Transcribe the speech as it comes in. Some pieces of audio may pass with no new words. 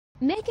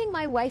Making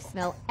my wife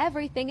smell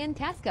everything in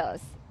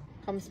Tesco's.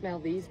 Come smell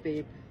these,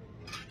 babe.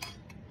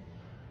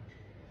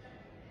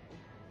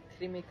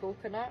 Creamy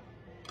coconut.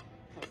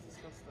 That's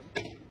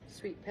disgusting.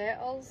 Sweet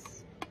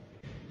petals.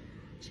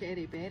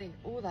 Cherry berry.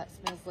 Oh, that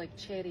smells like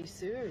cherry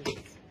sewers.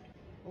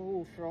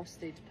 Oh,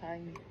 frosted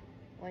pine.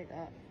 Like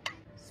that.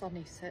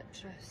 Sunny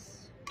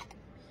citrus.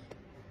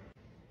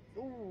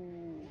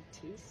 Oh,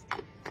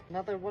 tasty.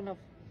 Another one of...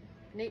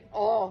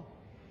 Oh!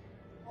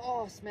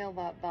 Oh, smell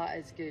that. That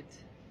is good.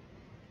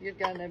 You're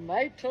going in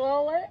my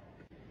toilet.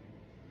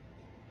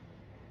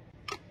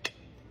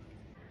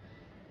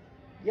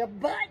 Your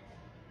butt!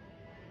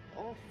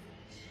 Oh,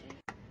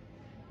 jeez.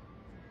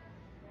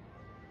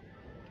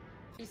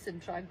 Peace and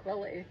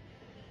tranquility.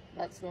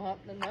 That's not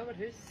happening in our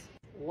house.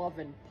 Love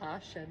and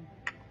passion.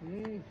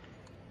 Mmm.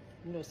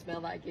 No,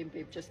 smell that again,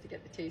 babe, just to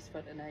get the taste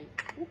for tonight.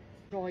 Ooh.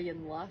 Joy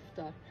and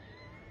laughter.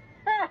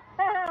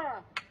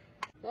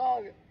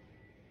 Oh.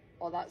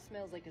 Oh, that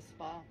smells like a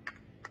spa.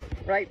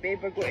 Right, babe,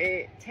 we're going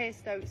to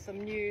test out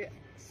some new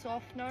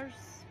softeners.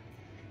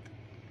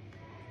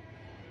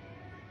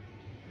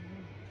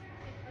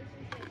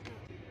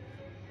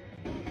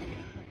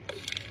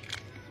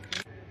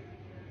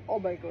 Oh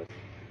my god.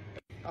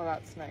 Oh,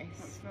 that's nice.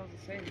 That smells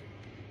the same.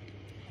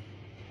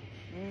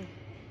 Mmm.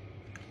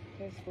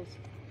 Tesco's.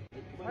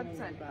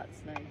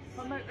 That's nice.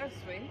 What about this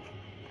way?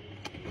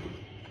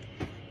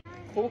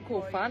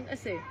 Cocoa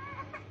Fantasy.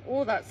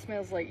 Oh, that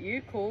smells like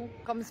you, Cole.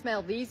 Come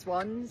smell these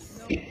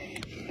ones. No.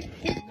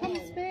 Come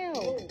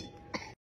smell.